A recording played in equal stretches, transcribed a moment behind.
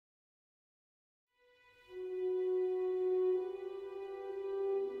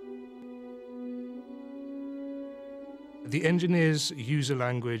The engineers use a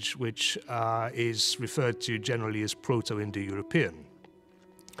language which is referred to generally as Proto-Indo-European.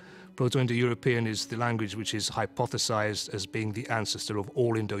 Proto-Indo-European is the language which is hypothesized as being the ancestor of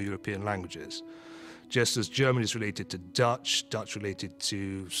all Indo-European languages. Just as German is related to Dutch, Dutch related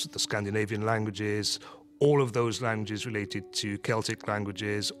to the Scandinavian languages, all of those languages related to Celtic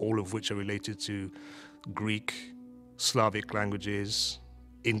languages, all of which are related to Greek, Slavic languages,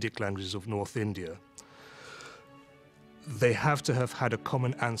 Indic languages of North India. They have to have had a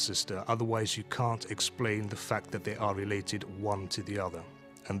common ancestor, otherwise you can't explain the fact that they are related one to the other.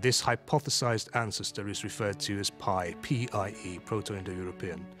 And this hypothesized ancestor is referred to as PIE, P-I-E,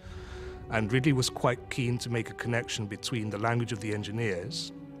 Proto-Indo-European. And Ridley was quite keen to make a connection between the language of the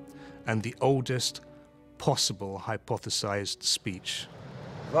engineers and the oldest possible hypothesized speech.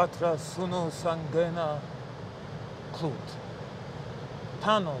 Vatra sunu sangena klut.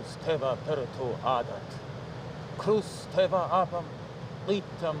 Tanos teva perto adat. Crus teva apam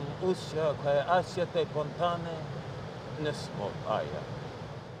litam usya quae asiate pontane nesmo aya.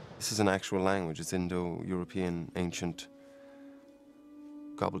 This is an actual language. It's Indo-European ancient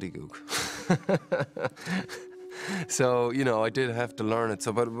gobbledygook. So, you know, I did have to learn it.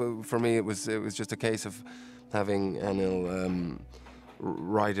 So, but for me, it was just a case of having Anil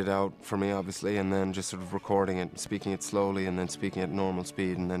write it out for me, obviously, and then just sort of recording it, speaking it slowly, and then speaking at normal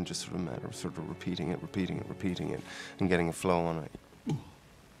speed, and then just sort of a matter of sort of repeating it, and getting a flow on it.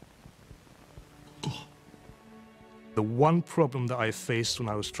 The one problem that I faced when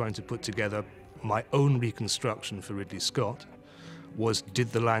I was trying to put together my own reconstruction for Ridley Scott was,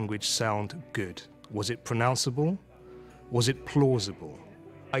 did the language sound good? Was it pronounceable? Was it plausible?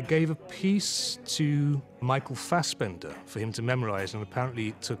 I gave a piece to Michael Fassbender for him to memorize, and apparently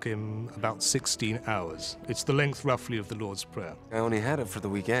it took him about 16 hours. It's the length, roughly, of the Lord's Prayer. I only had it for the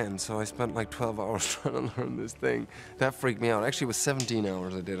weekend, so I spent like 12 hours trying to learn this thing. That freaked me out. Actually, it was 17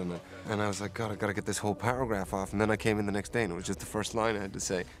 hours I did on it. And I was like, God, I gotta get this whole paragraph off. And then I came in the next day, and it was just the first line I had to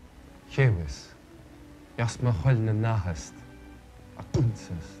say.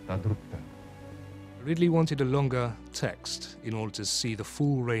 Ridley wanted a longer text in order to see the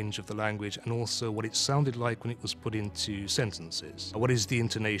full range of the language and also what it sounded like when it was put into sentences. What is the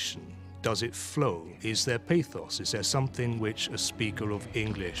intonation? Does it flow? Is there pathos? Is there something which a speaker of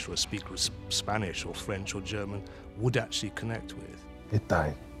English or a speaker of Spanish or French or German would actually connect with?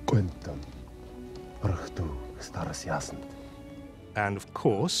 And of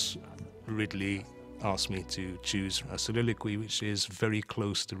course, Ridley asked me to choose a soliloquy which is very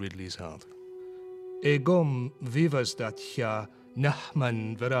close to Ridley's heart. Egom vivas dat hja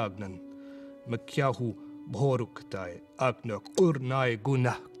nahman veragnan, makjahu bhoruktai agnak urnai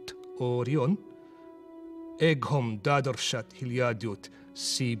gunacht orion, eghom dadarshat hiljadjut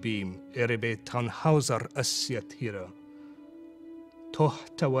sibim erebe tanhausar assiat hira,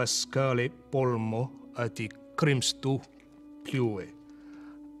 tohtawa skale polmo ati krimstu plue,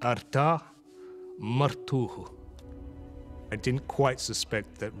 arta martuhu. I didn't quite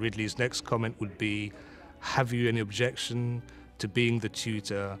suspect that Ridley's next comment would be, have you any objection to being the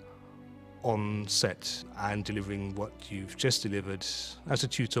tutor on set and delivering what you've just delivered as a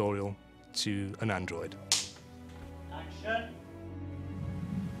tutorial to an android? Action.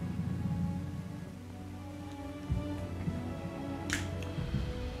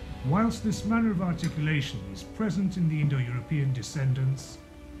 Whilst this manner of articulation is present in the Indo-European descendants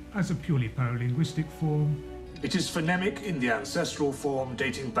as a purely paralinguistic form, it is phonemic in the ancestral form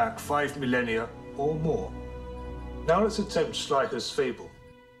dating back 5 millennia or more. Now let's attempt Schleicher's fable.